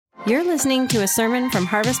You're listening to a sermon from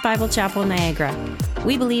Harvest Bible Chapel, Niagara.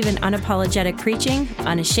 We believe in unapologetic preaching,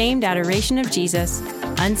 unashamed adoration of Jesus,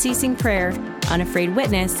 unceasing prayer, unafraid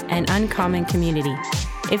witness, and uncommon community.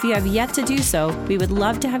 If you have yet to do so, we would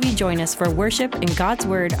love to have you join us for worship and God's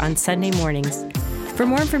Word on Sunday mornings. For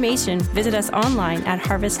more information, visit us online at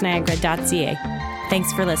harvestniagara.ca.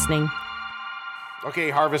 Thanks for listening.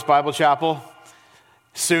 Okay, Harvest Bible Chapel,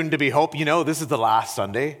 soon to be Hope. You know, this is the last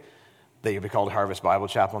Sunday that you'll be called Harvest Bible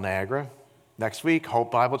Chapel Niagara. Next week,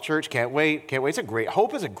 Hope Bible Church. Can't wait.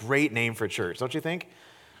 Hope is a great name for church, don't you think?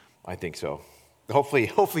 I think so. Hopefully,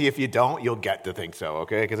 if you don't, you'll get to think so,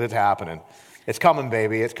 okay? Because it's happening. It's coming,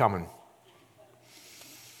 baby. It's coming.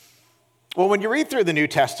 Well, when you read through the New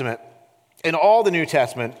Testament, in all the New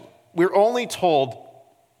Testament, we're only told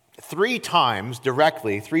three times,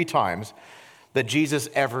 that Jesus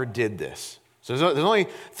ever did this. So there's only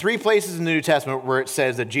three places in the New Testament where it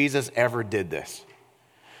says that Jesus ever did this.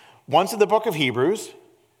 Once in the book of Hebrews,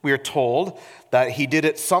 we are told that he did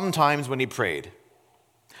it sometimes when he prayed.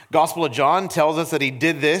 Gospel of John tells us that he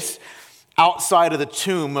did this outside of the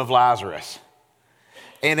tomb of Lazarus.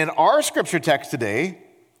 And in our scripture text today,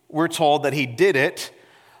 we're told that he did it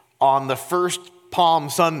on the first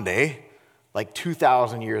Palm Sunday, like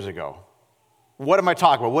 2,000 years ago. What am I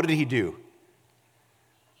talking about? What did he do?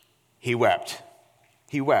 He wept.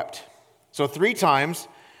 He wept. So three times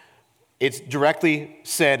it's directly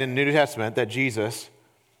said in the New Testament that Jesus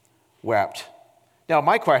wept. Now,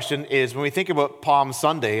 my question is, when we think about Palm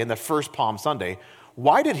Sunday and the first Palm Sunday,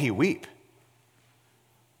 why did he weep?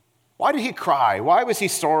 Why did he cry? Why was he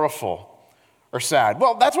sorrowful or sad?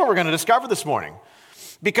 Well, that's what we're going to discover this morning.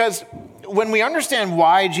 Because when we understand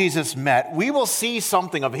why Jesus met, we will see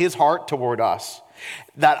something of his heart toward us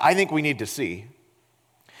that I think we need to see.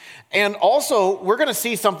 And also, we're going to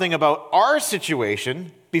see something about our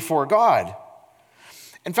situation before God.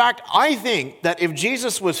 In fact, I think that if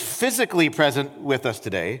Jesus was physically present with us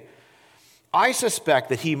today, I suspect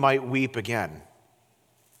that he might weep again.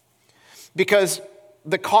 Because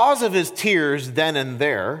the cause of his tears then and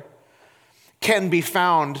there can be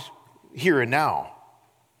found here and now.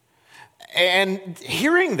 And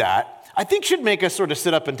hearing that, I think should make us sort of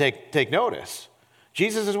sit up and take notice.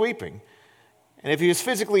 Jesus is weeping. And if he was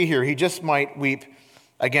physically here, he just might weep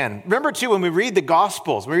again. Remember, too, when we read the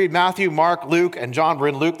Gospels, we read Matthew, Mark, Luke, and John. We're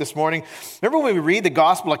in Luke this morning. Remember when we read the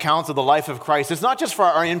Gospel accounts of the life of Christ, it's not just for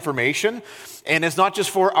our information, and it's not just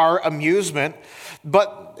for our amusement,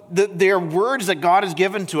 but they're words that God has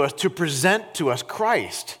given to us to present to us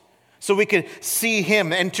Christ, so we can see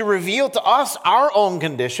him and to reveal to us our own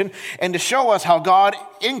condition and to show us how God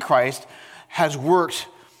in Christ has worked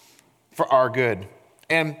for our good.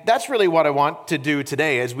 And that's really what I want to do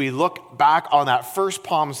today as we look back on that first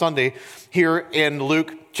Palm Sunday here in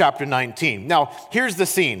Luke chapter 19. Now, here's the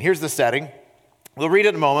scene. Here's the setting. We'll read it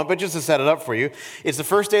in a moment, but just to set it up for you, it's the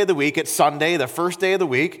first day of the week. It's Sunday, the first day of the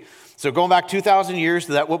week. So going back 2,000 years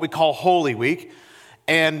to that, what we call Holy Week.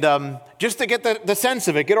 And just to get the sense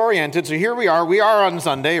of it, get oriented. So here we are on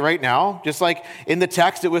Sunday right now, just like in the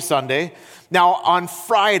text, it was Sunday. Now on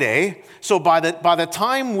Friday, so by the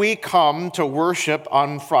time we come to worship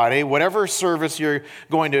on Friday, whatever service you're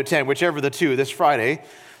going to attend, whichever the two, this Friday,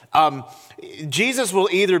 Jesus will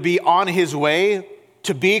either be on his way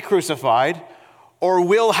to be crucified or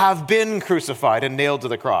will have been crucified and nailed to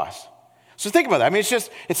the cross. So think about that. I mean,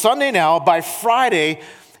 it's Sunday now. By Friday,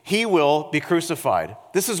 he will be crucified.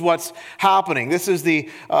 This is what's happening. This is the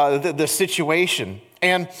situation.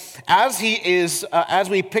 And as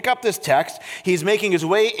we pick up this text, he's making his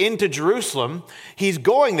way into Jerusalem. He's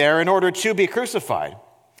going there in order to be crucified.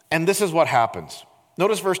 And this is what happens.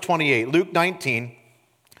 Notice verse 28, Luke 19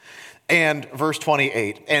 and verse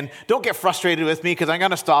 28. And don't get frustrated with me because I'm going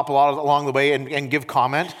to stop a lot along the way and give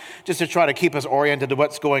comment just to try to keep us oriented to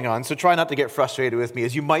what's going on. So try not to get frustrated with me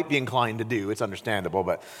as you might be inclined to do. It's understandable,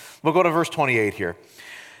 but we'll go to verse 28 here.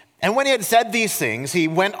 And when he had said these things, he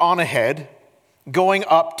went on ahead, going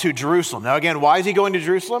up to Jerusalem. Now again, why is he going to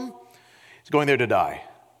Jerusalem? He's going there to die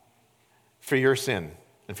for your sin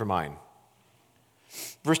and for mine.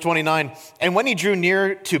 Verse 29, and when he drew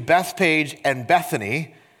near to Bethphage and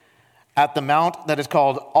Bethany, at the mount that is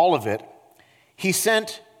called Olivet, he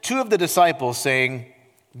sent two of the disciples, saying,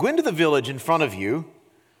 go into the village in front of you,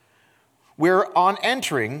 where on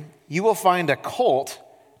entering you will find a colt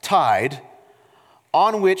tied,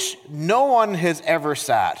 on which no one has ever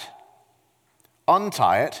sat.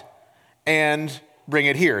 Untie it and bring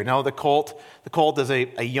it here. Now the colt is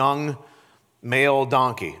a young male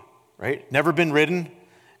donkey, right? Never been ridden.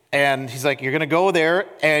 And he's like, you're going to go there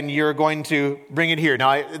and you're going to bring it here.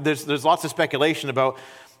 Now, there's lots of speculation about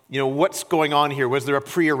what's going on here? Was there a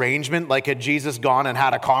prearrangement? Like, had Jesus gone and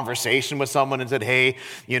had a conversation with someone and said, hey,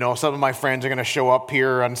 some of my friends are going to show up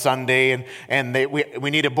here on Sunday and we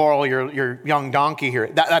need to borrow your young donkey here.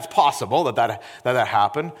 That's possible that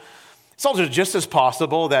happened. It's also just as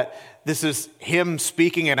possible that this is him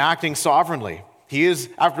speaking and acting sovereignly. He is,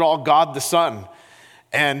 after all, God the Son.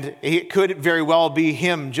 And it could very well be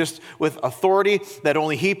him just with authority that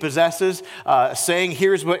only he possesses, saying,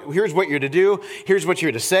 here's what you're to do, here's what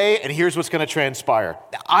you're to say, and here's what's going to transpire.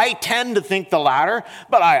 I tend to think the latter,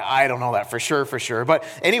 but I don't know that for sure. But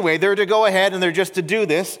anyway, they're to go ahead and they're just to do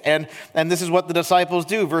this, and this is what the disciples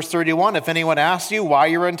do. Verse 31, if anyone asks you why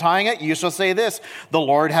you're untying it, you shall say this, the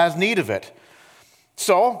Lord has need of it.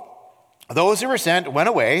 So those who were sent went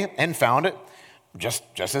away and found it just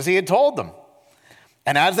as he had told them.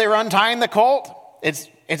 And as they were untying the colt, its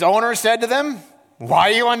owner said to them, why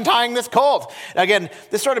are you untying this colt? Again,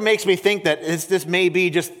 this sort of makes me think that this may be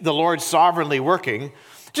just the Lord sovereignly working.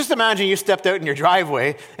 Just imagine you stepped out in your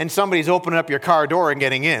driveway and somebody's opening up your car door and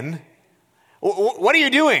getting in. What are you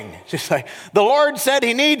doing? Just like, the Lord said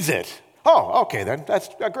he needs it. Oh, okay then, that's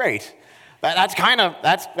great. That's kind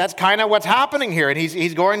of what's happening here. And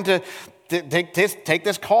he's going to take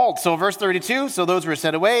this colt. So verse 32, so those were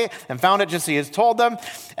sent away and found it just as he has told them.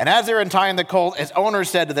 And as they were untying the colt, its owner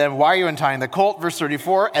said to them, why are you untying the colt? Verse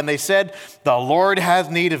 34, and they said, the Lord has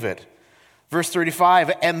need of it. Verse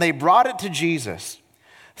 35, and they brought it to Jesus.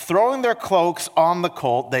 Throwing their cloaks on the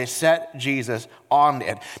colt, they set Jesus on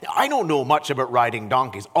it. Now, I don't know much about riding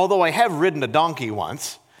donkeys, although I have ridden a donkey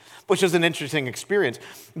once, which is an interesting experience.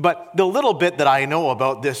 But the little bit that I know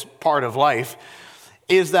about this part of life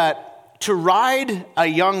is that to ride a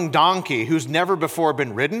young donkey who's never before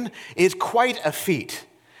been ridden is quite a feat.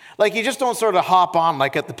 Like, you just don't sort of hop on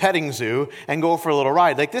like at the petting zoo and go for a little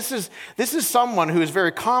ride. Like, this is someone who is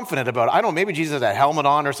very confident about it. I don't know, maybe Jesus had a helmet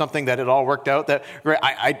on or something that it all worked out.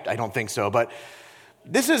 I don't think so, but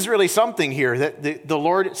this is really something here that the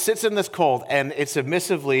Lord sits in this colt and it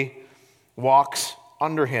submissively walks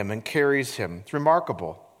under him and carries him. It's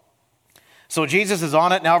remarkable. So Jesus is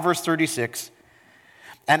on it now, verse 36.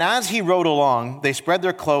 And as he rode along, they spread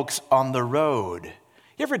their cloaks on the road.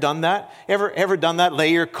 You ever done that? Ever done that?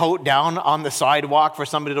 Lay your coat down on the sidewalk for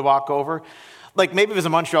somebody to walk over? Like maybe it was a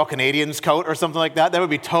Montreal Canadiens coat or something like that. That would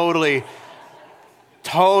be totally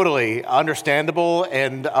understandable,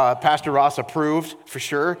 and Pastor Ross approved for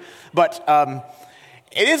sure. But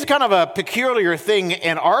it is kind of a peculiar thing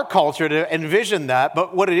in our culture to envision that.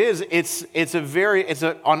 But what it is, it's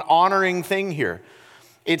an honoring thing here.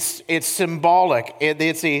 It's symbolic.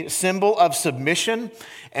 It's a symbol of submission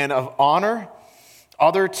and of honor.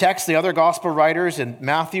 Other texts, the other gospel writers in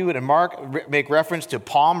Matthew and in Mark make reference to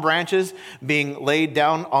palm branches being laid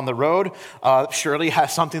down on the road. Surely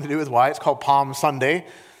has something to do with why it's called Palm Sunday.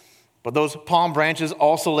 But those palm branches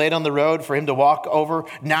also laid on the road for him to walk over.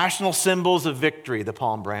 National symbols of victory, the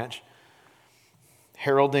palm branch.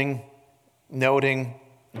 Heralding, noting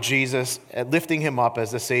Jesus, lifting him up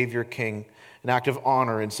as the Savior King. An act of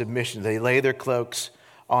honor and submission. They lay their cloaks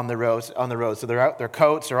on the road. So they're out, their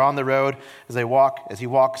coats are on the road as he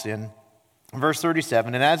walks in. Verse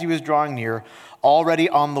 37, and as he was drawing near, already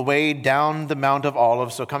on the way down the Mount of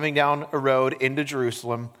Olives, so coming down a road into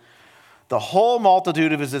Jerusalem, the whole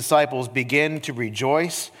multitude of his disciples began to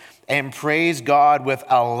rejoice and praise God with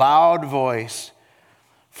a loud voice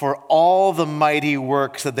for all the mighty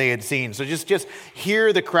works that they had seen. So just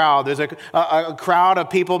hear the crowd. There's a crowd of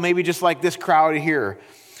people, maybe just like this crowd here.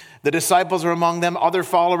 The disciples are among them. Other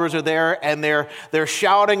followers are there, and they're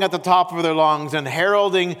shouting at the top of their lungs and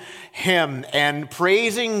heralding him and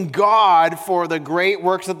praising God for the great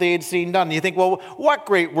works that they had seen done. And you think, well, what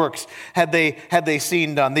great works had they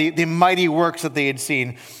seen done? The mighty works that they had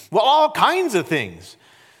seen. Well, all kinds of things.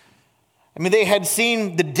 I mean, they had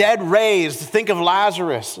seen the dead raised. Think of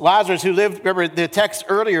Lazarus. Lazarus, who lived, remember the text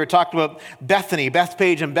earlier talked about Bethany,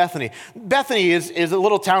 Bethpage and Bethany. Bethany is a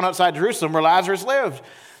little town outside Jerusalem where Lazarus lived.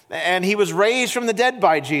 And he was raised from the dead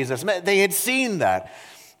by Jesus. They had seen that.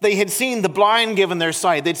 They had seen the blind given their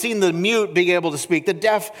sight. They'd seen the mute being able to speak, the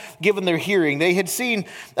deaf given their hearing. They had seen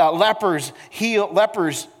lepers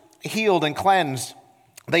healed and cleansed.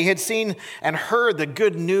 They had seen and heard the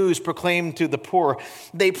good news proclaimed to the poor.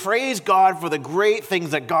 They praised God for the great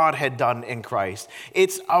things that God had done in Christ.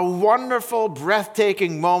 It's a wonderful,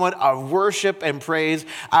 breathtaking moment of worship and praise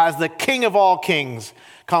as the King of all kings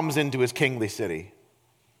comes into his kingly city.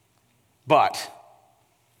 But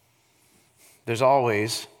there's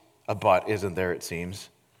always a but, isn't there, it seems?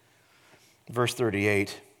 Verse 38.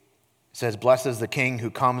 It says, blessed is the King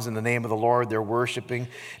who comes in the name of the Lord. They're worshiping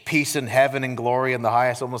peace in heaven and glory in the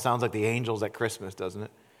highest. Almost sounds like the angels at Christmas, doesn't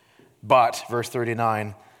it? But, verse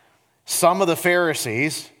 39, some of the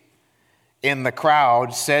Pharisees in the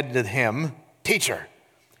crowd said to him, "Teacher,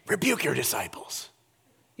 rebuke your disciples."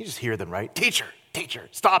 You just hear them, right? Teacher,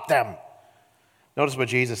 stop them. Notice what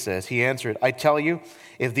Jesus says. He answered, "I tell you,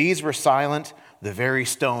 if these were silent, the very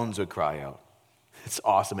stones would cry out." It's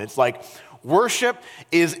awesome. It's like worship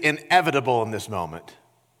is inevitable in this moment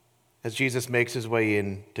as Jesus makes his way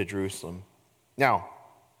into Jerusalem. Now,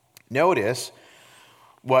 notice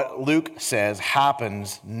what Luke says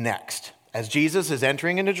happens next. As Jesus is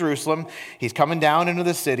entering into Jerusalem, he's coming down into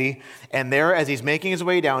the city, and there, as he's making his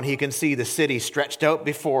way down, he can see the city stretched out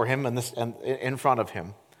before him and in front of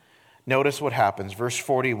him. Notice what happens, verse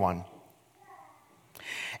 41.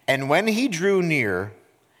 And when he drew near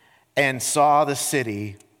and saw the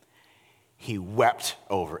city, he wept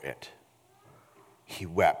over it. He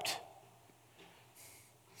wept.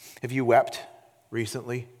 Have you wept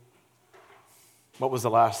recently? When was the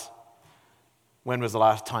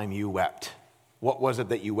last time you wept? What was it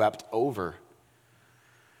that you wept over?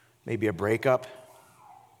 Maybe a breakup,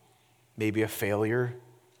 maybe a failure,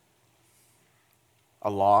 a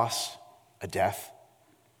loss, a death.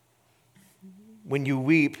 When you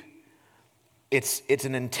weep, it's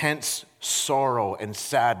an intense sorrow and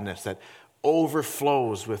sadness that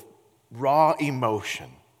overflows with raw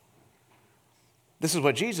emotion. This is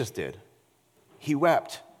what Jesus did. He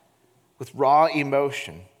wept with raw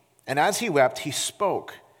emotion. And as he wept, he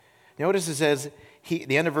spoke. Notice it says,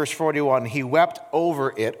 the end of verse 41, he wept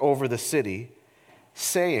over it, over the city,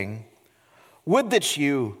 saying, "Would that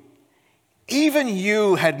you, even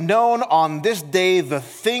you, had known on this day the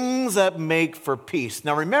things that make for peace."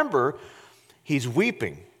 Now remember, he's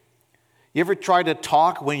weeping. You ever try to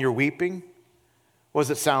talk when you're weeping? What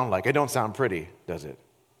does it sound like? It don't sound pretty, does it?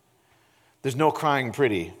 There's no crying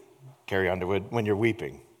pretty, Carrie Underwood, when you're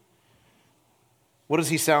weeping. What does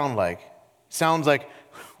he sound like? Sounds like,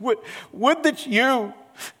 would that you,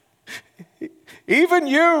 even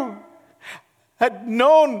you, had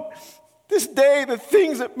known this day the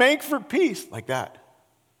things that make for peace. Like that.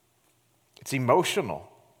 It's emotional.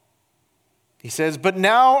 He says, but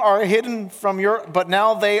now they are hidden from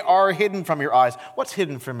your eyes. What's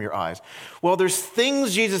hidden from your eyes? Well, there's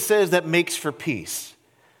things, Jesus says, that makes for peace.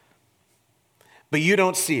 But you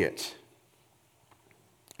don't see it.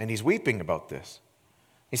 And he's weeping about this.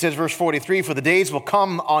 He says, verse 43, "For the days will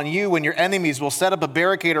come on you when your enemies will set up a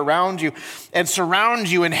barricade around you and surround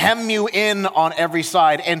you and hem you in on every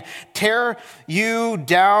side and tear you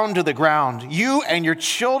down to the ground, you and your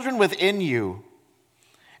children within you.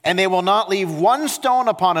 And they will not leave one stone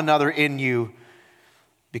upon another in you,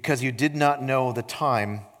 because you did not know the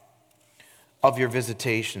time of your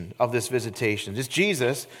visitation, of this visitation." This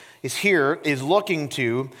Jesus is looking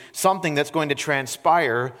to something that's going to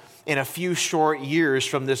transpire in a few short years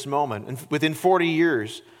from this moment. And within 40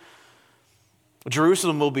 years,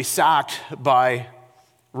 Jerusalem will be sacked by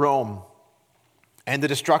Rome, and the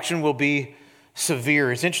destruction will be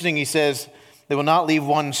severe. It's interesting, he says, they will not leave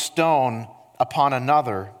one stone upon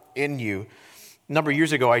another in you. A number of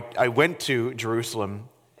years ago, I went to Jerusalem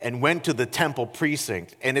and went to the temple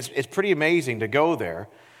precinct, and it's pretty amazing to go there,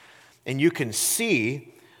 and you can see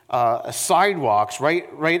sidewalks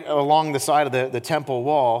right along the side of the temple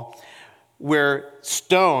wall where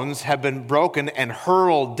stones have been broken and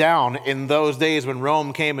hurled down in those days when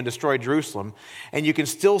Rome came and destroyed Jerusalem. And you can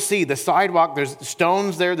still see the sidewalk, there's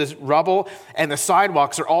stones there, there's rubble, and the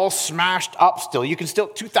sidewalks are all smashed up still. You can still,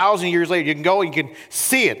 2,000 years later, you can go and you can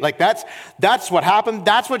see it. Like that's what happened.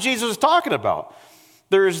 That's what Jesus is talking about.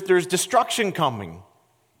 There's destruction coming.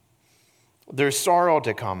 There's sorrow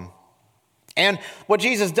to come. And what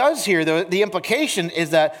Jesus does here, the implication is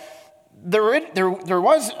that there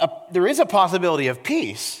is a possibility of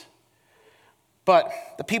peace, but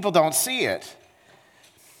the people don't see it.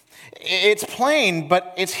 It's plain,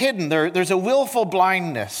 but it's hidden. There's a willful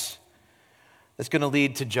blindness that's going to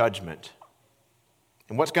lead to judgment.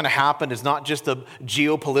 And what's going to happen is not just a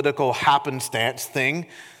geopolitical happenstance thing,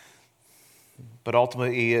 but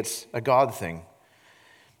ultimately it's a God thing.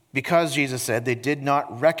 Because Jesus said they did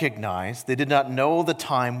not know the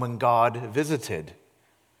time when God visited.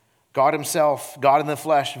 God himself, God in the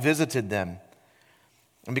flesh, visited them.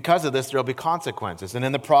 And because of this, there will be consequences. And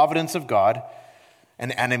in the providence of God,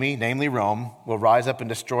 an enemy, namely Rome, will rise up and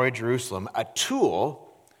destroy Jerusalem, a tool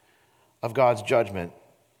of God's judgment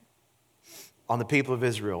on the people of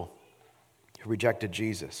Israel who rejected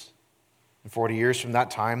Jesus. And 40 years from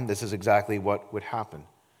that time, this is exactly what would happen.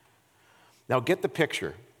 Now get the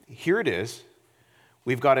picture. Here it is.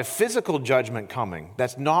 We've got a physical judgment coming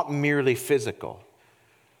that's not merely physical,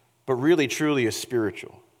 but really truly is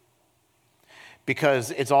spiritual.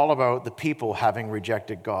 because it's all about the people having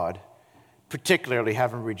rejected God, particularly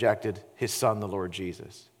having rejected his son, the Lord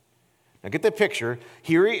Jesus. Now get the picture.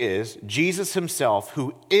 Here he is, Jesus himself,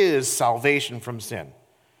 who is salvation from sin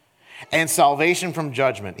and salvation from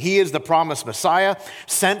judgment. He is the promised Messiah,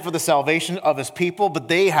 sent for the salvation of his people, but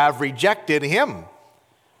they have rejected him.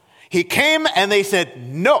 He came and they said,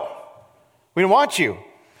 no, we don't want you.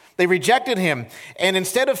 They rejected him. And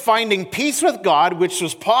instead of finding peace with God, which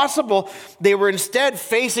was possible, they were instead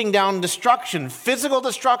facing down destruction, physical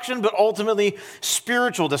destruction, but ultimately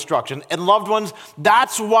spiritual destruction. And loved ones,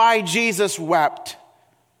 that's why Jesus wept.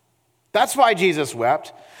 That's why Jesus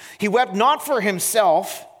wept. He wept not for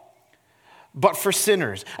himself, but for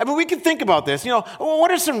sinners. I mean, we can think about this.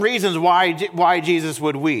 What are some reasons why Jesus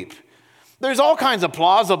would weep? There's all kinds of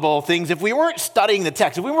plausible things. If we weren't studying the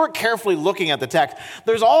text, if we weren't carefully looking at the text,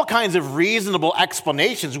 there's all kinds of reasonable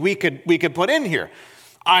explanations we could put in here.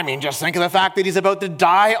 I mean, just think of the fact that he's about to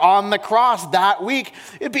die on the cross that week.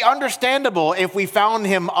 It'd be understandable if we found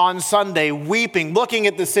him on Sunday weeping, looking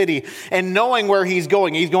at the city and knowing where he's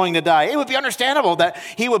going to die. It would be understandable that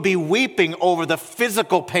he would be weeping over the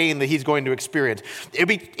physical pain that he's going to experience. It'd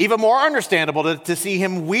be even more understandable to see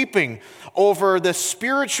him weeping over the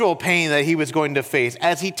spiritual pain that he was going to face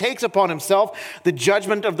as he takes upon himself the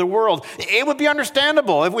judgment of the world. It would be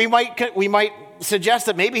understandable if we might suggest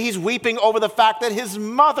that maybe he's weeping over the fact that his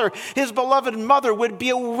mother, his beloved mother, would be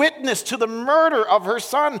a witness to the murder of her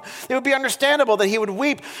son. It would be understandable that he would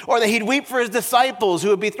weep, or that he'd weep for his disciples who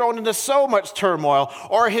would be thrown into so much turmoil,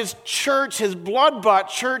 or his church, his blood-bought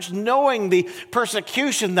church, knowing the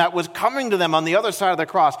persecution that was coming to them on the other side of the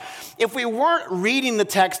cross. If we weren't reading the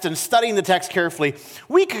text and studying the text carefully,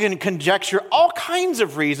 we can conjecture all kinds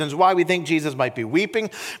of reasons why we think Jesus might be weeping,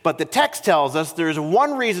 but the text tells us there's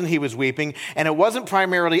one reason he was weeping, and it wasn't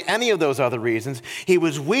primarily any of those other reasons. He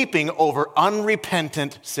was weeping over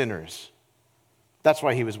unrepentant sinners. That's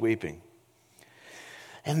why he was weeping.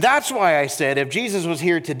 And that's why I said if Jesus was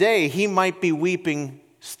here today, he might be weeping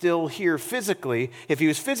still here physically. If he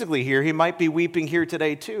was physically here, he might be weeping here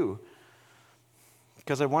today too.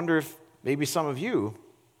 Because I wonder if maybe some of you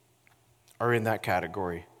are in that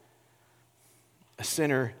category. A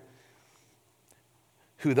sinner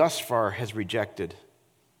who thus far has rejected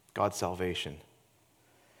God's salvation.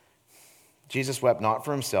 Jesus wept not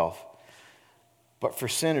for himself, but for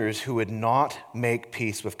sinners who would not make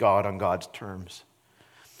peace with God on God's terms.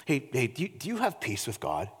 Hey, do you have peace with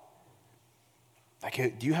God?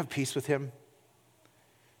 Do you have peace with him?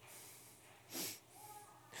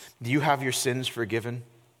 Do you have your sins forgiven?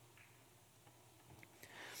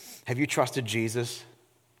 Have you trusted Jesus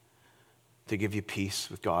to give you peace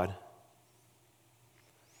with God?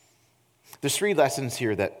 There's 3 lessons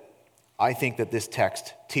here that I think that this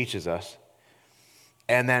text teaches us,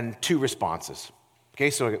 and then 2 responses.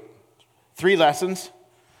 Okay, so 3 lessons,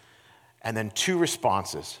 and then 2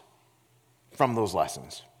 responses from those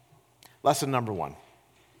lessons. Lesson number 1.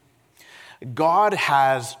 God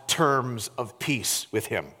has terms of peace with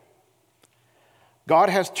him. God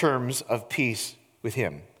has terms of peace with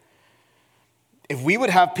him. If we would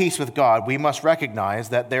have peace with God, we must recognize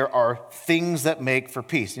that there are things that make for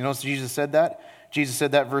peace. You know, Jesus said that? Jesus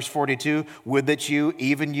said that, verse 42, would that you,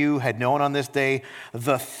 even you, had known on this day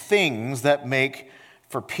the things that make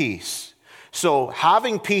for peace. So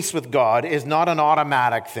having peace with God is not an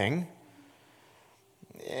automatic thing.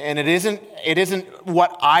 And it isn't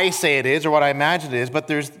what I say it is or what I imagine it is, but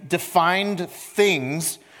there's defined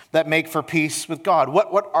things that make for peace with God.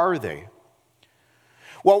 What are they?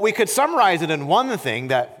 Well, we could summarize it in one thing,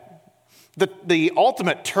 that the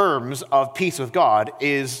ultimate terms of peace with God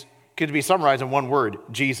could be summarized in one word: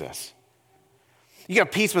 Jesus. You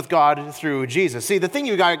have peace with God through Jesus. See, the thing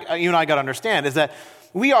you and I got to understand is that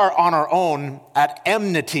we are on our own at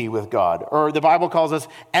enmity with God, or the Bible calls us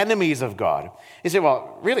enemies of God. You say,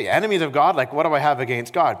 well, really, enemies of God? Like, what do I have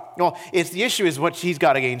against God? Well, the issue is what he's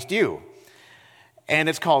got against you, and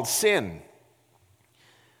it's called sin.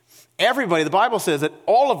 Everybody, the Bible says that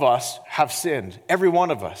all of us have sinned, every one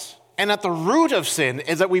of us. And at the root of sin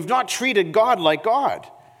is that we've not treated God like God.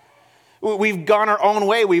 We've gone our own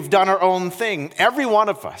way. We've done our own thing, every one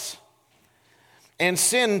of us. And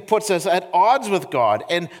sin puts us at odds with God.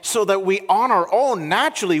 And so that we, on our own,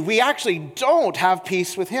 naturally, we actually don't have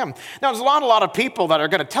peace with him. Now, there's a lot of people that are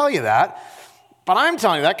going to tell you that. But I'm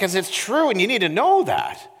telling you that because it's true, and you need to know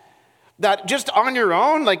that. That just on your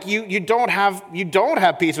own, like you don't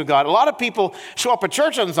have peace with God. A lot of people show up at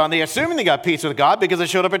church on Sunday assuming they got peace with God because they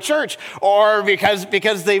showed up at church, or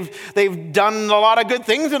because they've done a lot of good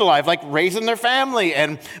things in life, like raising their family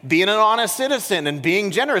and being an honest citizen and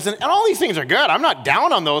being generous. And all these things are good. I'm not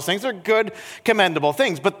down on those things. They're good, commendable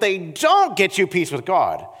things, but they don't get you peace with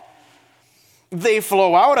God. They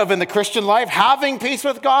flow out of, in the Christian life, having peace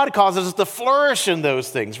with God causes us to flourish in those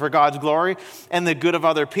things for God's glory and the good of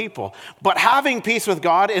other people. But having peace with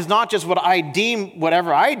God is not just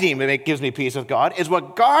whatever I deem gives me peace with God, is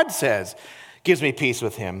what God says gives me peace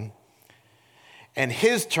with him. And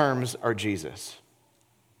his terms are Jesus.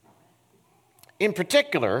 In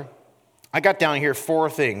particular, I got down here 4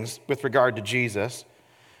 things with regard to Jesus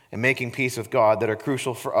and making peace with God that are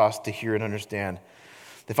crucial for us to hear and understand.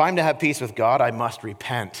 If I'm to have peace with God, I must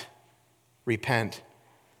repent. Repent.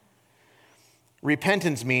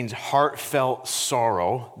 Repentance means heartfelt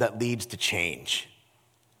sorrow that leads to change.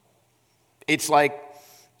 It's like,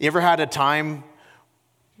 you ever had a time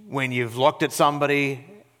when you've looked at somebody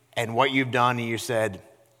and what you've done and you said,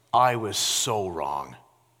 I was so wrong.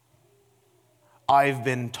 I've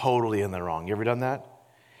been totally in the wrong. You ever done that?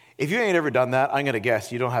 If you ain't ever done that, I'm going to guess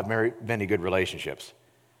you don't have many good relationships.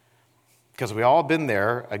 Because we all been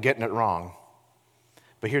there getting it wrong.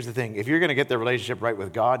 But here's the thing. If you're going to get the relationship right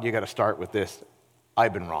with God, you got to start with this.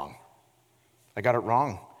 I've been wrong. I got it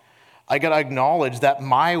wrong. I got to acknowledge that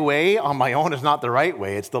my way on my own is not the right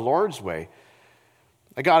way. It's the Lord's way.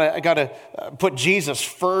 I got to put Jesus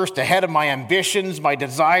first ahead of my ambitions, my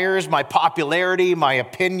desires, my popularity, my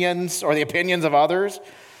opinions, or the opinions of others.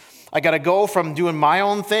 I got to go from doing my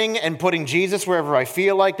own thing and putting Jesus wherever I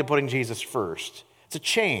feel like to putting Jesus first. It's a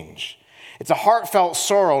change. It's a heartfelt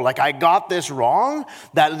sorrow, like I got this wrong,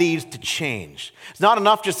 that leads to change. It's not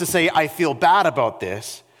enough just to say, I feel bad about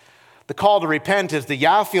this. The call to repent is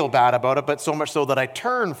I feel bad about it, but so much so that I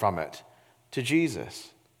turn from it to Jesus.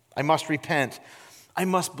 I must repent. I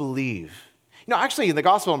must believe. You know, actually, in the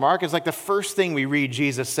Gospel of Mark, it's like the first thing we read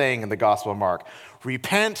Jesus saying in the Gospel of Mark.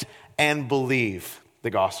 Repent and believe the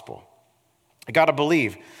gospel. I got to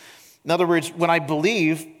believe. In other words, when I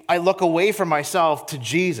believe, I look away from myself to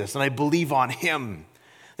Jesus and I believe on him,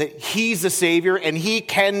 that he's the Savior and he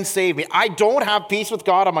can save me. I don't have peace with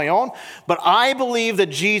God on my own, but I believe that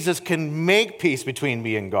Jesus can make peace between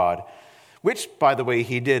me and God, which, by the way,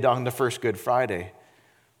 he did on the first Good Friday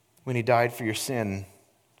when he died for your sin.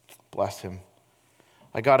 Bless him.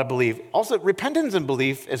 I got to believe. Also, repentance and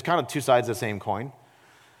belief is kind of 2 sides of the same coin,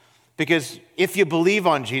 because if you believe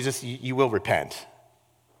on Jesus, you will repent.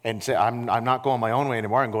 And say, I'm not going my own way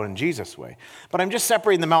anymore, I'm going in Jesus' way. But I'm just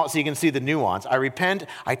separating them out so you can see the nuance. I repent,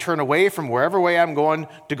 I turn away from wherever way I'm going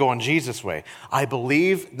to go in Jesus' way. I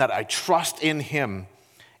believe that I trust in him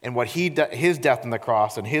and what his death on the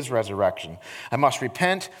cross and his resurrection. I must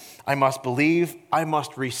repent, I must believe, I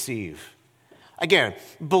must receive. Again,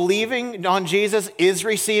 believing on Jesus is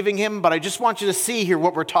receiving him, but I just want you to see here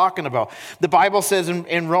what we're talking about. The Bible says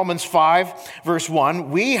in Romans 5, verse 1,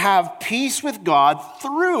 we have peace with God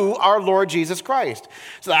through our Lord Jesus Christ.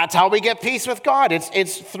 So that's how we get peace with God.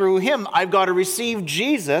 It's through him. I've got to receive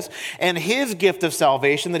Jesus and his gift of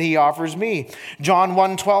salvation that he offers me. John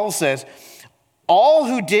 1:12 says, all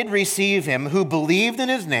who did receive him, who believed in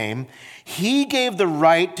his name, he gave the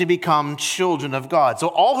right to become children of God. So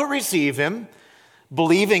all who receive him,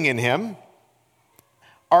 believing in him,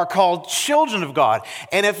 are called children of God.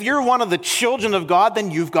 And if you're one of the children of God,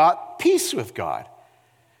 then you've got peace with God.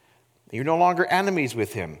 You're no longer enemies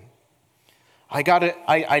with him.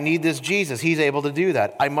 I need this Jesus. He's able to do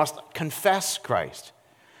that. I must confess Christ.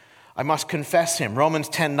 I must confess him. Romans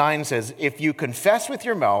 10:9 says, if you confess with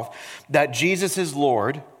your mouth that Jesus is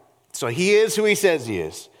Lord, so he is who he says he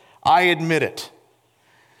is, I admit it,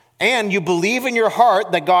 and you believe in your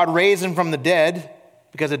heart that God raised him from the dead,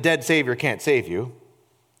 because a dead Savior can't save you.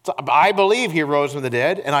 So I believe he rose from the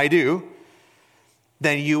dead, and I do.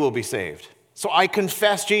 Then you will be saved. So I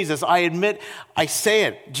confess Jesus. I admit, I say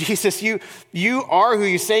it. Jesus, you are who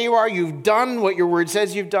you say you are. You've done what your word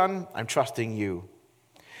says you've done. I'm trusting you.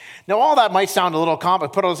 Now, all that might sound a little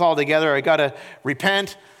complicated. Put us all together. I got to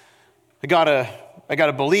repent. I got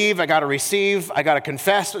to believe. I got to receive. I got to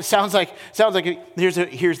confess. It sounds like here's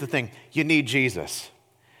the thing. You need Jesus.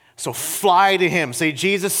 So fly to him. Say,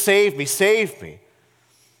 Jesus, save me, save me.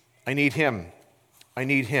 I need him. I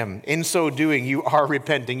need him. In so doing, you are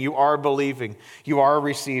repenting. You are believing. You are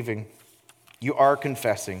receiving. You are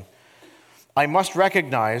confessing. I must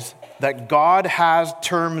recognize that God has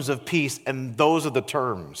terms of peace, and those are the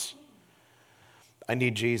terms. I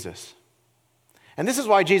need Jesus. And this is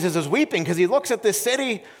why Jesus is weeping, because he looks at this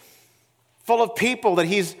city full of people that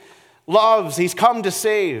he's loves, he's come to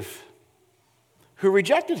save, who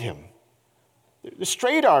rejected him. They're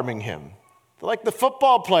straight-arming him. They're like the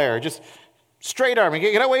football player, just straight-arming.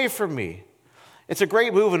 Get away from me. It's a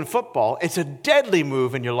great move in football. It's a deadly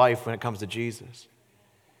move in your life when it comes to Jesus.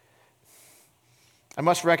 I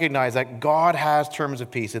must recognize that God has terms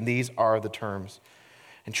of peace, and these are the terms.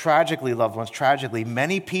 And tragically, loved ones, tragically,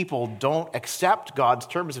 many people don't accept God's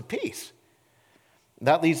terms of peace.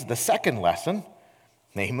 That leads to the second lesson,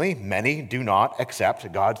 namely, many do not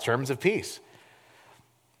accept God's terms of peace.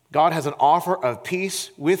 God has an offer of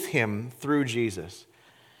peace with him through Jesus,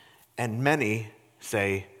 and many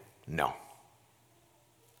say no.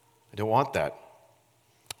 I don't want that.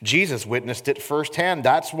 Jesus witnessed it firsthand.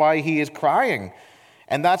 That's why he is crying.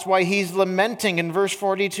 And that's why he's lamenting in verse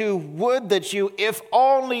 42, would that you, if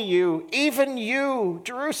only you, even you,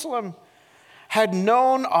 Jerusalem, had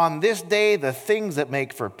known on this day the things that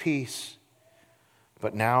make for peace.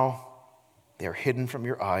 But now they are hidden from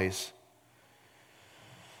your eyes.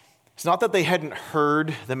 It's not that they hadn't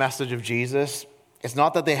heard the message of Jesus. It's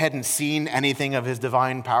not that they hadn't seen anything of his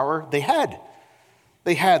divine power. They had.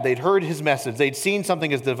 They'd heard his message. They'd seen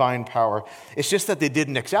something of his divine power. It's just that they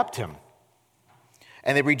didn't accept him.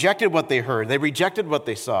 And they rejected what they heard. They rejected what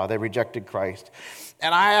they saw. They rejected Christ.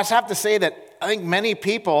 And I just have to say that I think many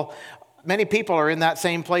people are in that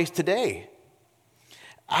same place today.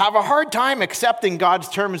 Have a hard time accepting God's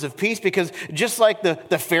terms of peace because just like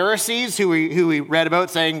the Pharisees who we read about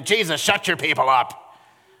saying, Jesus, shut your people up.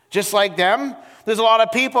 Just like them, there's a lot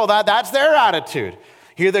of people that's their attitude.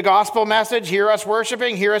 Hear the gospel message, hear us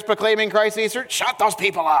worshiping, hear us proclaiming Christ Easter, shut those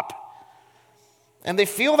people up. And they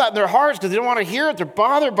feel that in their hearts because they don't want to hear it. They're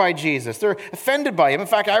bothered by Jesus. They're offended by him. In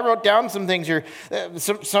fact, I wrote down some things here,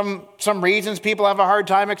 some reasons people have a hard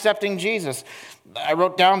time accepting Jesus. I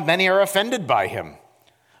wrote down many are offended by him.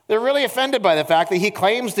 They're really offended by the fact that he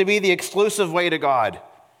claims to be the exclusive way to God.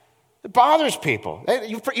 It bothers people.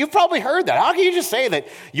 You've probably heard that. How can you just say that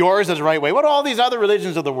yours is the right way? What are all these other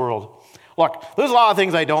religions of the world? Look, there's a lot of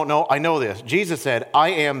things I don't know. I know this. Jesus said, I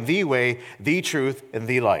am the way, the truth, and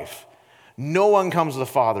the life. No one comes to the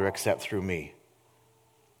Father except through me.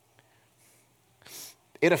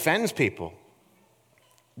 It offends people.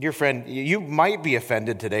 Dear friend, you might be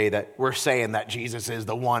offended today that we're saying that Jesus is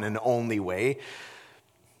the one and only way.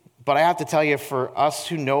 But I have to tell you, for us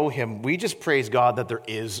who know him, we just praise God that there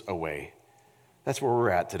is a way. That's where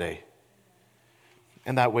we're at today.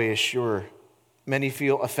 And that way is sure. Many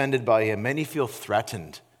feel offended by him. Many feel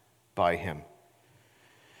threatened by him.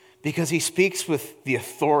 Because he speaks with the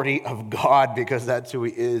authority of God, because that's who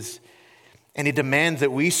he is. And he demands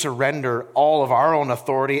that we surrender all of our own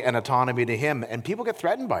authority and autonomy to him. And people get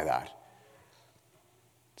threatened by that.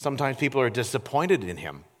 Sometimes people are disappointed in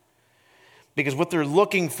him. Because what they're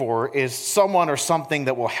looking for is someone or something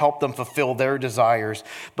that will help them fulfill their desires.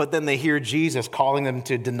 But then they hear Jesus calling them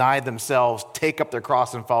to deny themselves, take up their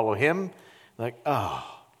cross and follow him. Like, oh,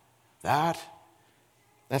 that's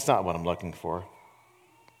not what I'm looking for.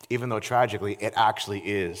 Even though tragically, it actually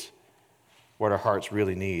is what our hearts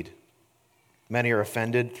really need. Many are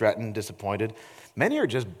offended, threatened, disappointed. Many are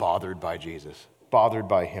just bothered by Jesus, bothered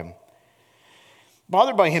by him.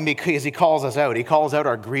 Bothered by him because he calls us out. He calls out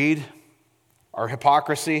our greed, our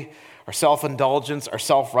hypocrisy, our self-indulgence, our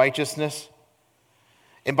self-righteousness.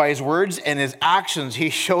 And by his words and his actions, he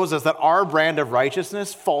shows us that our brand of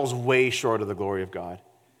righteousness falls way short of the glory of God.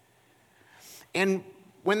 And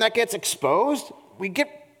when that gets exposed, we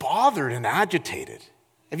get bothered and agitated.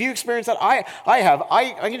 Have you experienced that? I have.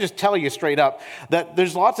 I can just tell you straight up that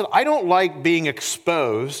there's lots of, I don't like being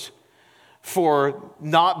exposed for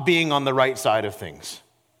not being on the right side of things.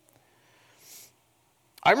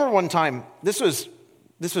 I remember one time, this was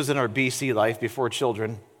in our BC life before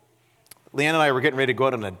children. Leanne and I were getting ready to go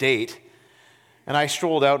out on a date, and I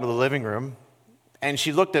strolled out into the living room, and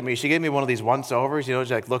she looked at me. She gave me one of these once-overs, she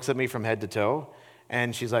like looks at me from head to toe,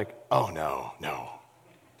 and she's like, oh, no.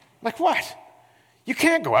 I'm like, what? You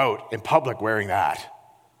can't go out in public wearing that.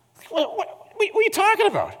 What are you talking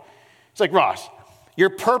about? It's like, Ross,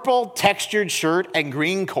 your purple textured shirt and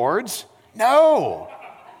green cords? No.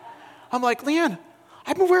 I'm like, Leanne,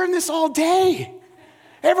 I've been wearing this all day.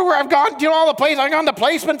 Everywhere I've gone, all the places. I've gone to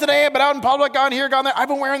placement today. I've been out in public, gone here, gone there. I've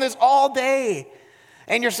been wearing this all day.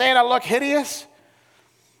 And you're saying I look hideous?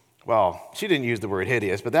 Well, she didn't use the word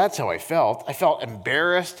hideous, but that's how I felt. I felt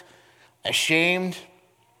embarrassed, ashamed.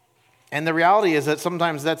 And the reality is that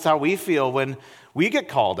sometimes that's how we feel when we get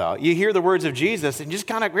called out. You hear the words of Jesus and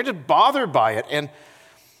we're just bothered by it. And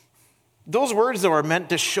those words, though, are meant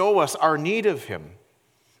to show us our need of him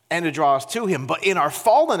and to draw us to him. But in our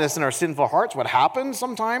fallenness and our sinful hearts, what happens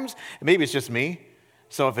sometimes, maybe it's just me,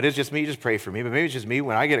 So if it is just me, just pray for me. But maybe it's just me.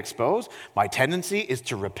 When I get exposed, my tendency is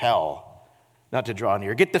to repel, not to draw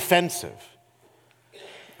near, get defensive.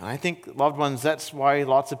 And I think, loved ones, that's why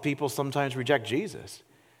lots of people sometimes reject Jesus.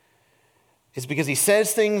 It's because he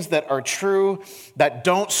says things that are true, that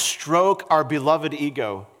don't stroke our beloved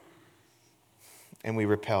ego, and we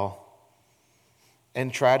repel.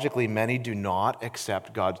 And tragically, many do not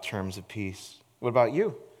accept God's terms of peace. What about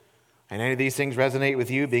you? And any of these things resonate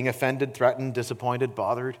with you, being offended, threatened, disappointed,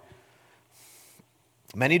 bothered?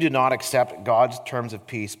 Many do not accept God's terms of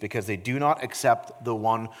peace because they do not accept the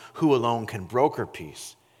one who alone can broker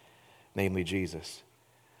peace, namely Jesus.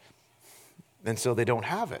 And so they don't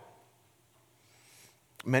have it.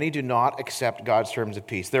 Many do not accept God's terms of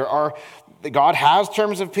peace. God has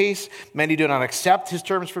terms of peace. Many do not accept his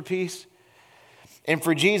terms for peace. And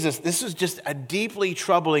for Jesus, this is just a deeply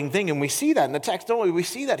troubling thing. And we see that in the text, don't we? We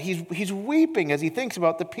see that he's weeping as he thinks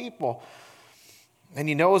about the people. And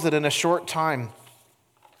he knows that in a short time,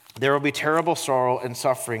 there will be terrible sorrow and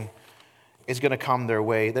suffering is going to come their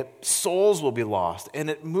way, that souls will be lost. And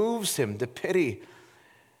it moves him to pity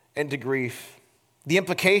and to grief. The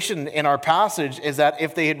implication in our passage is that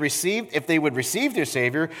if they would receive their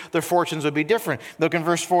Savior, their fortunes would be different. Look in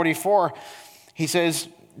verse 44. He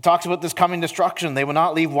talks about this coming destruction. They will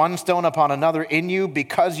not leave one stone upon another in you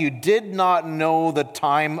because you did not know the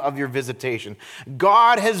time of your visitation.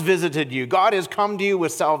 God has visited you. God has come to you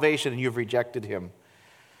with salvation, and you've rejected him.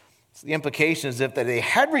 So the implication is if they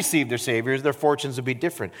had received their Saviors, their fortunes would be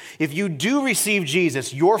different. If you do receive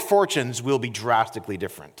Jesus, your fortunes will be drastically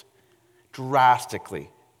different. Drastically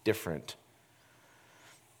different.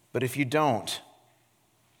 But if you don't,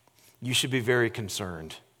 you should be very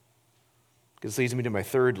concerned. This leads me to my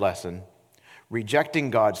third lesson.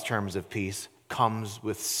 Rejecting God's terms of peace comes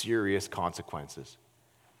with serious consequences.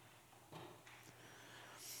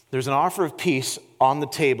 There's an offer of peace on the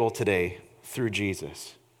table today through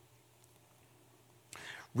Jesus.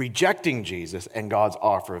 Rejecting Jesus and God's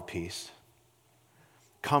offer of peace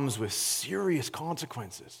comes with serious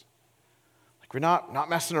consequences. Like, we're not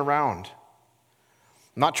messing around.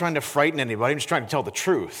 I'm not trying to frighten anybody. I'm just trying to tell the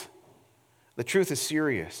truth. The truth is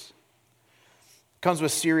serious. It comes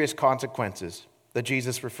with serious consequences that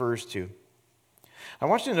Jesus refers to. I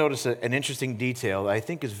want you to notice an interesting detail that I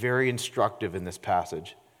think is very instructive in this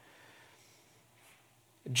passage.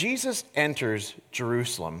 Jesus enters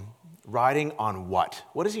Jerusalem riding on what?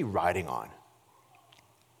 What is he riding on?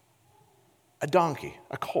 A donkey,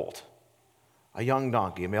 a colt, a young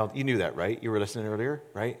donkey, a male. You knew that, right? You were listening earlier,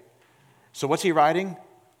 right? So what's he riding?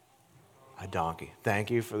 A donkey. Thank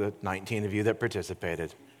you for the 19 of you that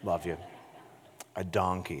participated. Love you. A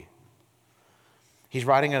donkey. He's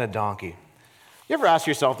riding on a donkey. You ever ask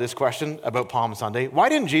yourself this question about Palm Sunday? Why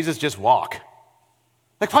didn't Jesus just walk?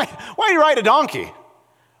 Like, why do you ride a donkey?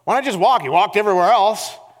 Why not just walk? He walked everywhere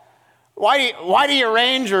else. Why do you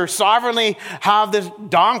arrange or sovereignly have this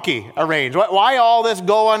donkey arranged? Why all this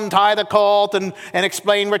go untie the colt and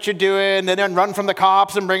explain what you're doing and then run from the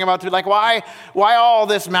cops and bring them out to, like, why all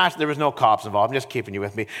this match? There was no cops involved. I'm just keeping you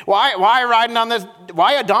with me. Why riding on this?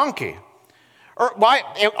 Why a donkey? Or why,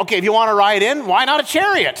 okay, if you want to ride in, why not a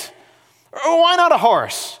chariot? Or why not a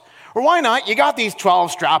horse? Or why not, you got these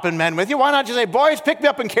 12 strapping men with you, why not just say, boys, pick me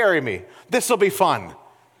up and carry me. This will be fun.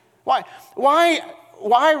 Why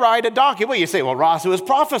ride a donkey? Well, you say, well, Ross, it was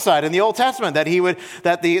prophesied in the Old Testament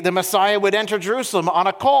that the Messiah would enter Jerusalem on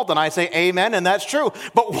a colt. And I say, amen, and that's true.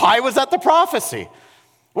 But why was that the prophecy?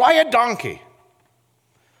 Why a donkey?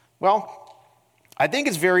 Well, I think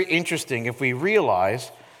it's very interesting if we realize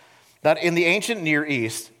that in the ancient Near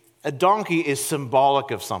East, a donkey is symbolic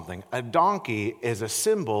of something. A donkey is a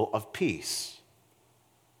symbol of peace.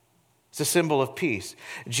 It's a symbol of peace.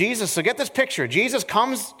 So get this picture. Jesus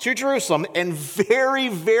comes to Jerusalem and very,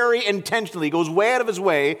 very intentionally goes way out of his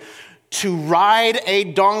way to ride a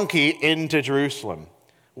donkey into Jerusalem.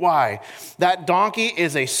 Why? That donkey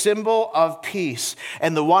is a symbol of peace.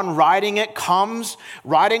 And the one riding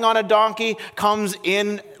on a donkey, comes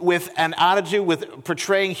in with an attitude, with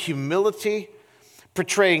portraying humility,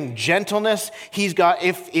 portraying gentleness.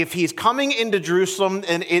 If he's coming into Jerusalem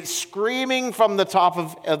and it's screaming from the top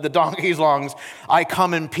of the donkey's lungs, I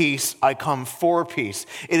come in peace, I come for peace.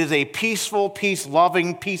 It is a peaceful,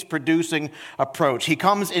 peace-loving, peace-producing approach. He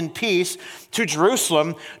comes in peace to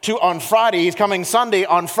Jerusalem on Friday. He's coming Sunday.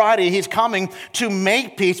 On Friday, he's coming to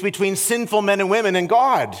make peace between sinful men and women and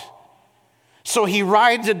God. So he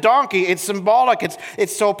rides a donkey. It's symbolic.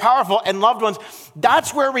 It's so powerful. And loved ones,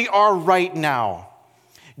 that's where we are right now.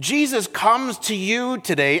 Jesus comes to you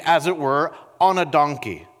today, as it were, on a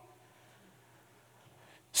donkey.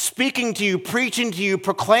 speaking to you, preaching to you,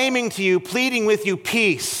 proclaiming to you, pleading with you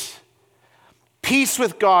peace. Peace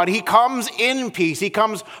with God. He comes in peace. He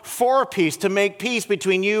comes for peace, to make peace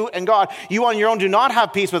between you and God. You on your own do not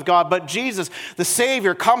have peace with God, but Jesus, the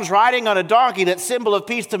Savior, comes riding on a donkey, that symbol of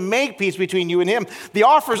peace, to make peace between you and him. The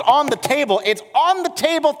offer's on the table. It's on the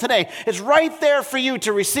table today. It's right there for you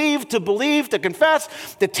to receive, to believe, to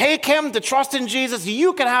confess, to take him, to trust in Jesus.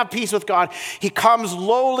 You can have peace with God. He comes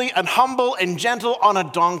lowly and humble and gentle on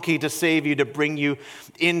a donkey to save you, to bring you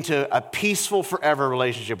into a peaceful forever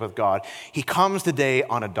relationship with God. He comes today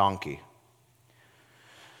on a donkey.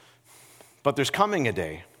 But there's coming a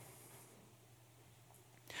day.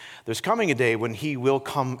 There's coming a day when he will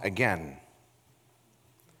come again.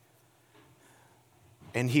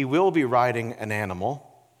 And he will be riding an animal,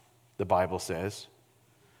 the Bible says.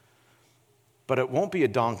 But it won't be a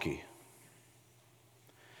donkey.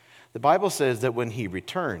 The Bible says that when he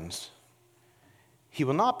returns, he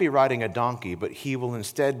will not be riding a donkey, but he will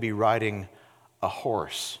instead be riding a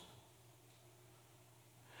horse.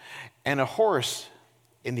 And a horse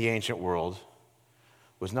in the ancient world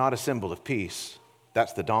was not a symbol of peace.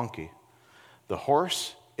 That's the donkey. The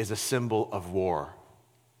horse is a symbol of war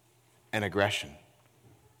and aggression.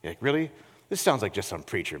 You're like, really? This sounds like just some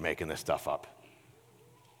preacher making this stuff up.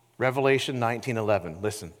 Revelation 19:11.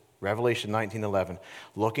 Listen, Revelation 19:11.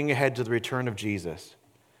 Looking ahead to the return of Jesus.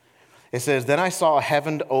 It says, "Then I saw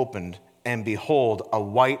heaven opened, and behold, a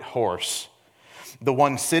white horse. The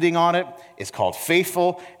one sitting on it is called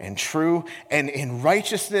Faithful and True, and in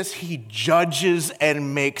righteousness he judges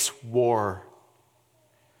and makes war."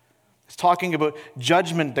 It's talking about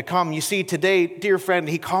judgment to come. You see, today, dear friend,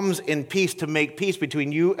 he comes in peace to make peace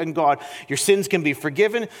between you and God. Your sins can be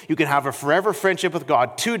forgiven. You can have a forever friendship with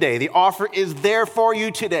God today. The offer is there for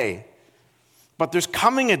you today. But there's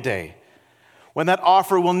coming a day when that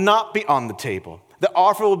offer will not be on the table. The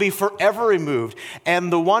offer will be forever removed.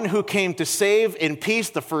 And the one who came to save in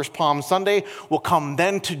peace the first Palm Sunday will come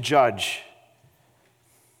then to judge.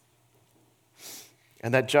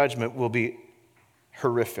 And that judgment will be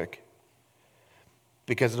horrific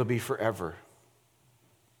because it'll be forever.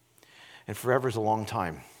 And forever is a long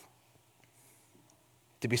time.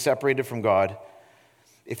 To be separated from God,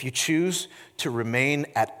 if you choose to remain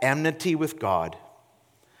at enmity with God,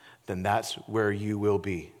 then that's where you will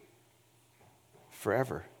be.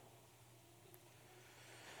 Forever.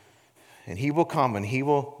 And he will come and he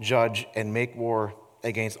will judge and make war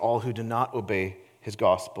against all who do not obey his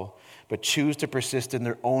gospel, but choose to persist in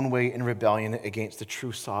their own way in rebellion against the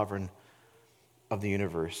true sovereign of the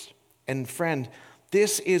universe. And friend,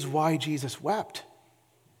 this is why Jesus wept.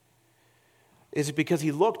 Is it because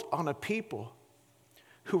he looked on a people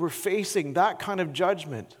who were facing that kind of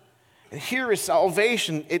judgment. And here is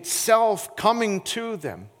salvation itself coming to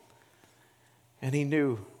them. And he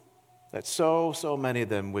knew that so many of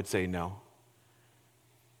them would say no.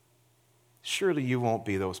 Surely you won't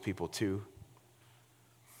be those people too.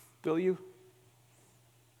 Will you?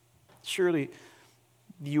 Surely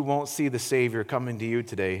you won't see the Savior coming to you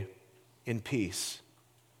today in peace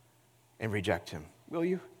and reject him. Will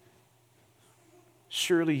you?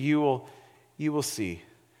 Surely you will see.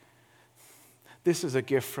 This is a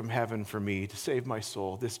gift from heaven for me to save my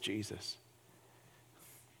soul, this Jesus.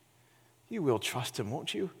 You will trust him,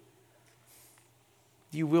 won't you?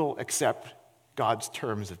 You will accept God's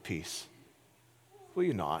terms of peace. Will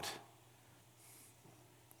you not?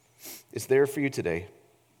 It's there for you today.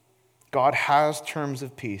 God has terms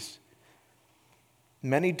of peace.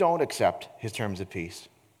 Many don't accept his terms of peace.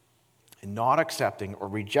 And not accepting or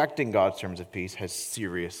rejecting God's terms of peace has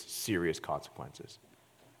serious consequences.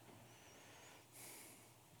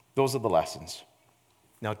 Those are the lessons.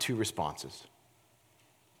 Now, 2 responses.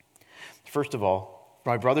 First of all,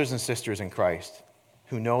 my brothers and sisters in Christ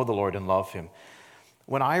who know the Lord and love him,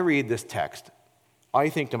 when I read this text, I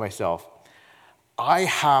think to myself, I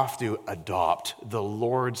have to adopt the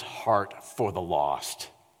Lord's heart for the lost.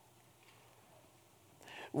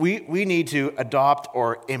 We need to adopt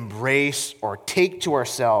or embrace or take to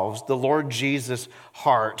ourselves the Lord Jesus'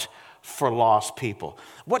 heart for lost people.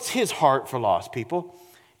 What's his heart for lost people?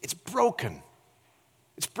 It's broken.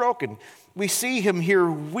 It's broken. We see him here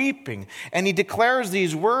weeping, and he declares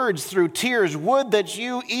these words through tears. Would that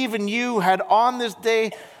you, even you, had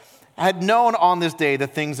known on this day the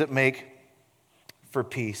things that make for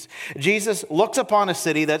peace. Jesus looks upon a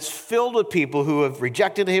city that's filled with people who have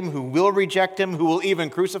rejected him, who will reject him, who will even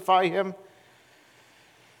crucify him.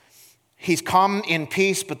 He's come in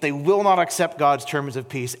peace, but they will not accept God's terms of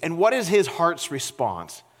peace. And what is his heart's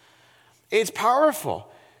response? It's powerful.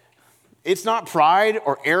 It's not pride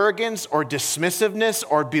or arrogance or dismissiveness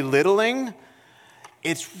or belittling.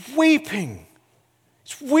 it's weeping.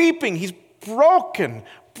 It's weeping. He's broken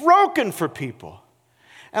for people.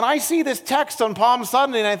 And I see this text on Palm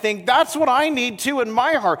Sunday and I think, that's what I need too in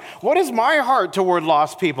my heart. What is my heart toward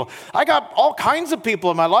lost people? I got all kinds of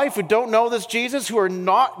people in my life who don't know this Jesus, who do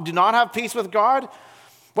not have peace with God.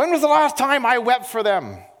 When was the last time I wept for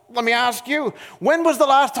them? Let me ask you, when was the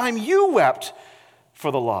last time you wept for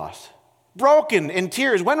the lost? Broken in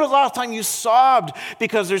tears. When was the last time you sobbed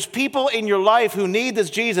because there's people in your life who need this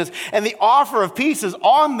Jesus and the offer of peace is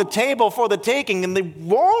on the table for the taking and they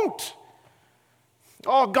won't?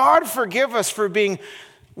 Oh, God forgive us for being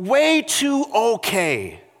way too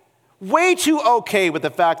okay with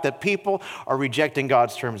the fact that people are rejecting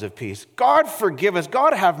God's terms of peace. God forgive us.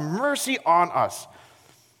 God have mercy on us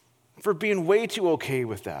for being way too okay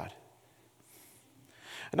with that.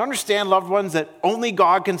 And understand, loved ones, that only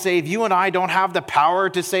God can save. You and I don't have the power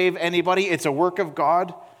to save anybody. It's a work of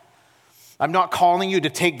God. I'm not calling you to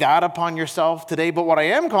take that upon yourself today, but what I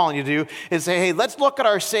am calling you to do is say, hey, let's look at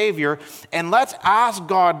our Savior and let's ask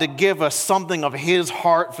God to give us something of his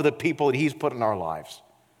heart for the people that he's put in our lives.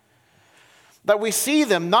 That we see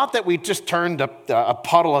them, not that we just turned a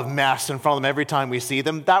puddle of mess in front of them every time we see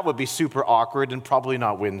them. That would be super awkward and probably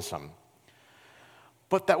not winsome.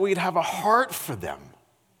 But that we'd have a heart for them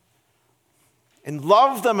and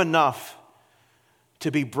love them enough to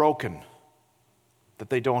be broken that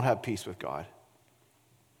they don't have peace with God.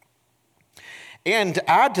 And to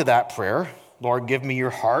add to that prayer, Lord, give me your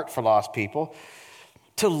heart for lost people,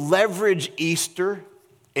 to leverage Easter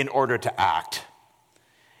in order to act.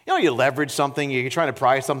 You know, you leverage something, you're trying to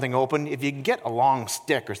pry something open. If you can get a long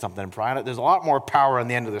stick or something and pry on it, there's a lot more power on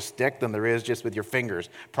the end of the stick than there is just with your fingers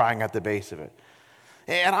prying at the base of it.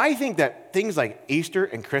 And I think that things like Easter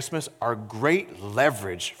and Christmas are great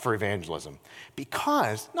leverage for evangelism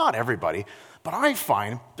because, not everybody, but I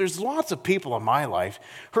find there's lots of people in my life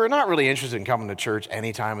who are not really interested in coming to church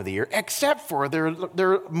any time of the year, except for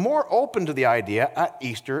they're more open to the idea at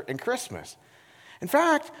Easter and Christmas. In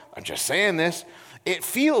fact, I'm just saying this, it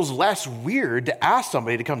feels less weird to ask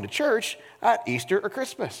somebody to come to church at Easter or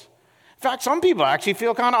Christmas. In fact, some people actually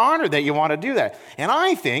feel kind of honored that you want to do that. And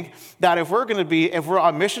I think that if we're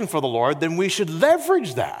on mission for the Lord, then we should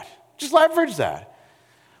leverage that. Just leverage that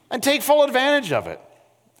and take full advantage of it.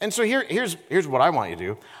 And so here's what I want you to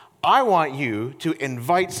do. I want you to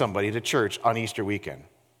invite somebody to church on Easter weekend.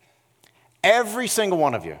 Every single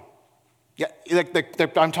one of you. Yeah,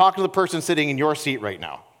 I'm talking to the person sitting in your seat right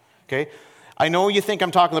now. Okay? I know you think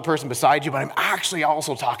I'm talking to the person beside you, but I'm actually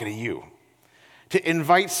also talking to you. To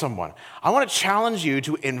invite someone. I want to challenge you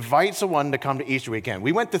to invite someone to come to Easter weekend.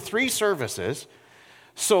 We went to 3 services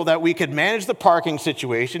so that we could manage the parking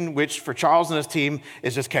situation, which for Charles and his team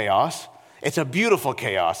is just chaos. It's a beautiful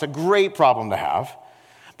chaos, a great problem to have.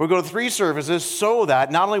 But we go to 3 services so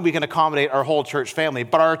that not only we can accommodate our whole church family,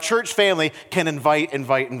 but our church family can invite.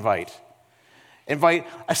 Invite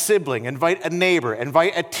a sibling, invite a neighbor,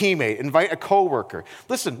 invite a teammate, invite a coworker.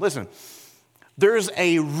 Listen. There's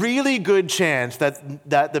a really good chance that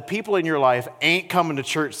the people in your life ain't coming to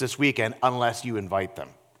church this weekend unless you invite them.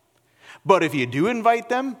 But if you do invite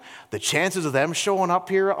them, the chances of them showing up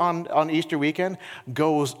here on Easter weekend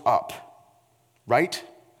goes up. Right?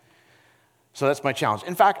 So that's my challenge.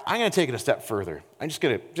 In fact, I'm going to take it a step further. I'm just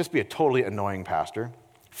going to be a totally annoying pastor.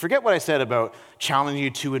 Forget what I said about challenging you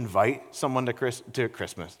to invite someone to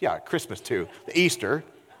Christmas. Yeah, Christmas too. Easter.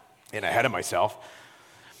 And ahead of myself.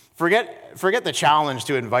 Forget the challenge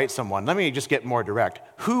to invite someone. Let me just get more direct.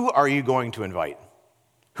 Who are you going to invite?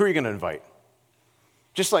 Who are you going to invite?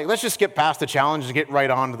 Let's just get past the challenge and get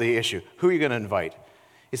right on to the issue. Who are you going to invite?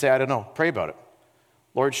 You say, I don't know. Pray about it.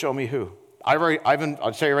 Lord, show me who.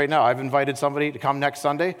 I'll tell you right now, I've invited somebody to come next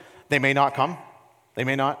Sunday. They may not come. They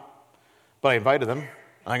may not. But I invited them. And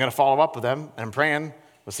I'm going to follow up with them. And I'm praying.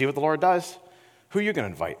 We'll see what the Lord does. Who are you going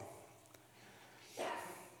to invite?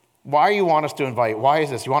 Why do you want us to invite? Why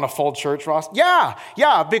is this? You want a full church, Ross?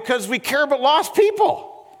 Yeah, because we care about lost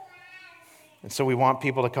people. And so we want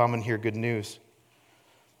people to come and hear good news.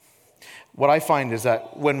 What I find is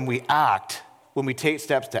that when we take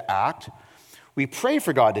steps to act, we pray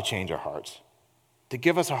for God to change our hearts, to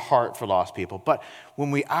give us a heart for lost people. But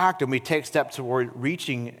when we act and we take steps toward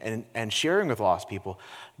reaching and sharing with lost people,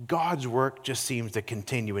 God's work just seems to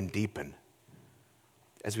continue and deepen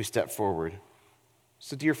as we step forward.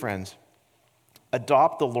 So, dear friends,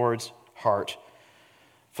 adopt the Lord's heart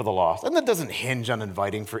for the lost. And that doesn't hinge on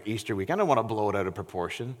inviting for Easter week. I don't want to blow it out of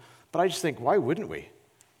proportion, but I just think, why wouldn't we?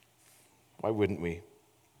 Why wouldn't we?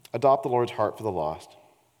 Adopt the Lord's heart for the lost.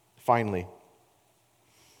 Finally,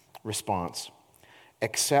 response.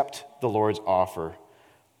 Accept the Lord's offer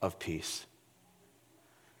of peace.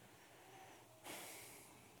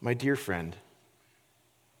 My dear friend,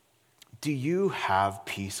 do you have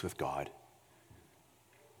peace with God?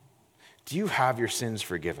 Do you have your sins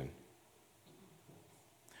forgiven?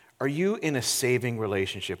 Are you in a saving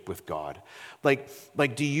relationship with God? Like,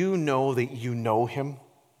 do you know that you know him?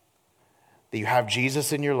 That you have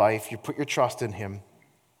Jesus in your life, you put your trust in him,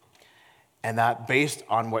 and that based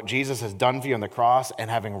on what Jesus has done for you on the cross and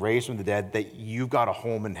having raised from the dead, that you've got a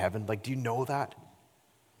home in heaven? Like, do you know that?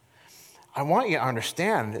 I want you to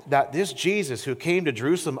understand that this Jesus who came to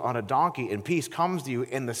Jerusalem on a donkey in peace comes to you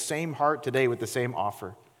in the same heart today with the same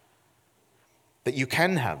offer. That you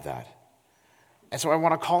can have that. And so I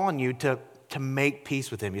want to call on you to make peace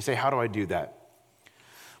with him. You say, how do I do that?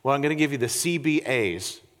 Well, I'm going to give you the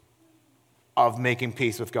CBAs of making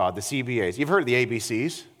peace with God, the CBAs. You've heard of the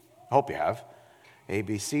ABCs. I hope you have. A,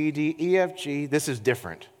 B, C, D, E, F, G. This is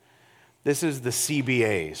different. This is the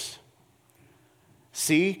CBAs.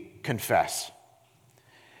 C, confess.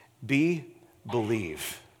 B,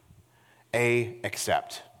 believe. A,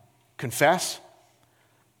 accept. Confess,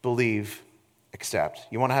 believe, accept.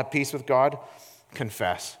 You want to have peace with God?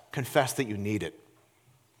 Confess. Confess that you need it.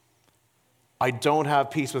 I don't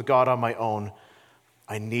have peace with God on my own.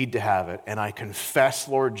 I need to have it. And I confess,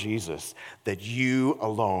 Lord Jesus, that you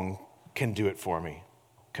alone can do it for me.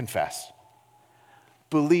 Confess.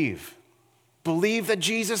 Believe. Believe that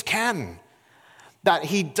Jesus can. That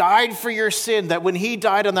he died for your sin. That when he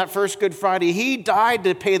died on that first Good Friday, he died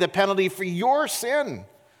to pay the penalty for your sin.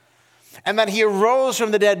 And that he arose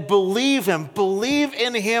from the dead. Believe him. Believe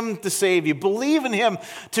in him to save you. Believe in him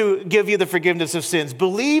to give you the forgiveness of sins.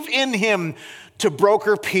 Believe in him to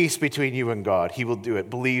broker peace between you and God. He will do it.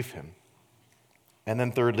 Believe him. And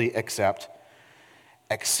then thirdly, accept.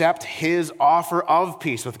 Accept his offer of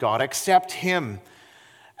peace with God. Accept him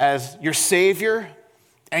as your Savior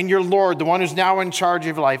and your Lord, the one who's now in charge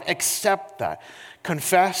of your life. Accept that.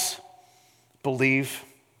 Confess, believe,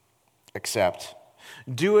 accept.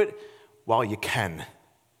 Do it while you can.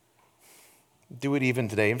 Do it even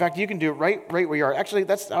today. In fact, you can do it right where you are. Actually,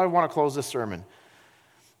 that's how I want to close this sermon,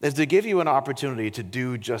 is to give you an opportunity to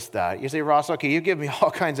do just that. You say, Ross, okay, you give me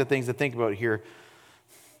all kinds of things to think about here.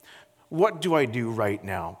 What do I do right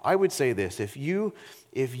now? I would say this: if you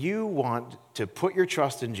want to put your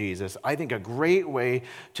trust in Jesus, I think a great way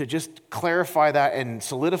to just clarify that and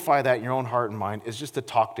solidify that in your own heart and mind is just to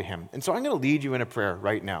talk to him. And so I'm going to lead you in a prayer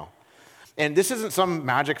right now. And this isn't some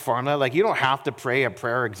magic formula. Like, you don't have to pray a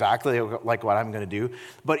prayer exactly like what I'm going to do.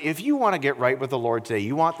 But if you want to get right with the Lord today,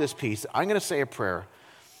 you want this peace, I'm going to say a prayer.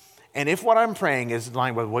 And if what I'm praying is in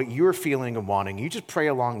line with what you're feeling and wanting, you just pray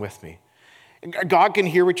along with me. God can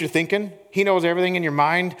hear what you're thinking. He knows everything in your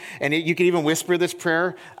mind. And you can even whisper this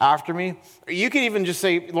prayer after me. You can even just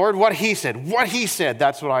say, Lord, what he said,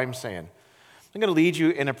 that's what I'm saying. I'm going to lead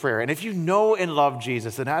you in a prayer. And if you know and love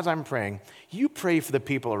Jesus, then as I'm praying, you pray for the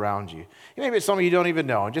people around you. Maybe it's somebody you don't even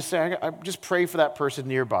know. And just say, just pray for that person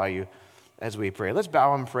nearby you as we pray. Let's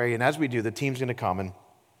bow and pray. And as we do, the team's going to come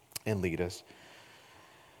and lead us.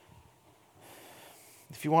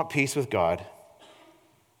 If you want peace with God,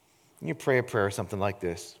 you pray a prayer something like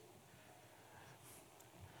this.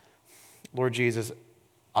 Lord Jesus,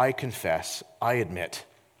 I confess, I admit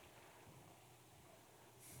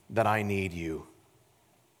that I need you.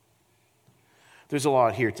 There's a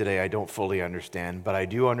lot here today I don't fully understand, but I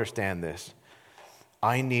do understand this.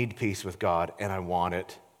 I need peace with God, and I want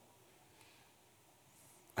it.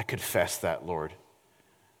 I confess that, Lord.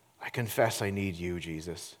 I confess I need you,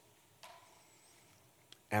 Jesus.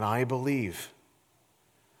 And I believe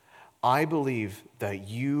that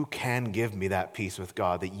you can give me that peace with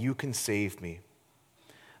God, that you can save me,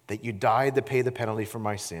 that you died to pay the penalty for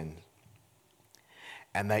my sin,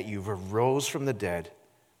 and that you arose from the dead.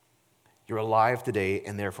 You're alive today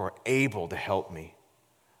and therefore able to help me.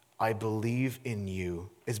 I believe in you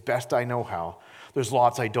as best I know how. There's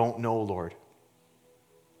lots I don't know, Lord.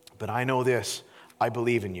 But I know this: I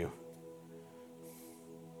believe in you.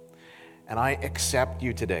 And I accept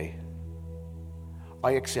you today.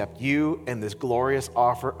 I accept you and this glorious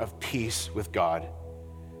offer of peace with God.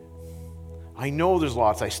 I know there's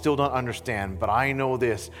lots I still don't understand, but I know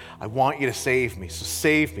this: I want you to save me. So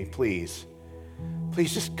save me, please.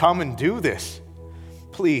 Please just come and do this.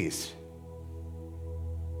 Please.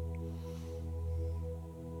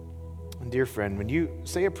 And dear friend, when you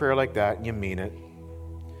say a prayer like that and you mean it,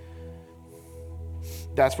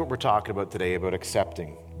 that's what we're talking about today, about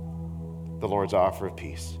accepting the Lord's offer of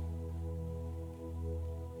peace.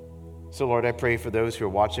 So Lord, I pray for those who are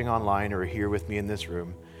watching online or are here with me in this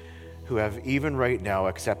room, who have even right now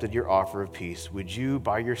accepted your offer of peace. Would you,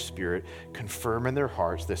 by your Spirit, confirm in their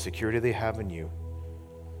hearts the security they have in you?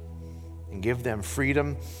 and give them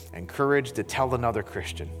freedom and courage to tell another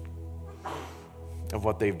Christian of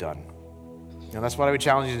what they've done. And that's what I would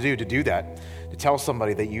challenge you to do that, to tell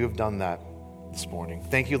somebody that you have done that this morning.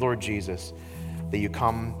 Thank you, Lord Jesus, that you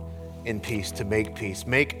come in peace to make peace.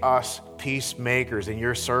 Make us peacemakers in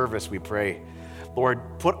your service, we pray.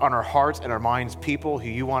 Lord, put on our hearts and our minds people who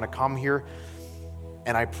you want to come here.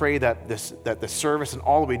 And I pray that the service and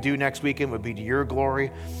all that we do next weekend would be to your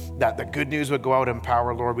glory, that the good news would go out in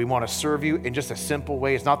power, Lord. We want to serve you in just a simple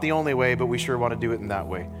way. It's not the only way, but we sure want to do it in that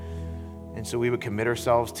way. And so we would commit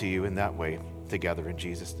ourselves to you in that way together in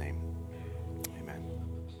Jesus' name.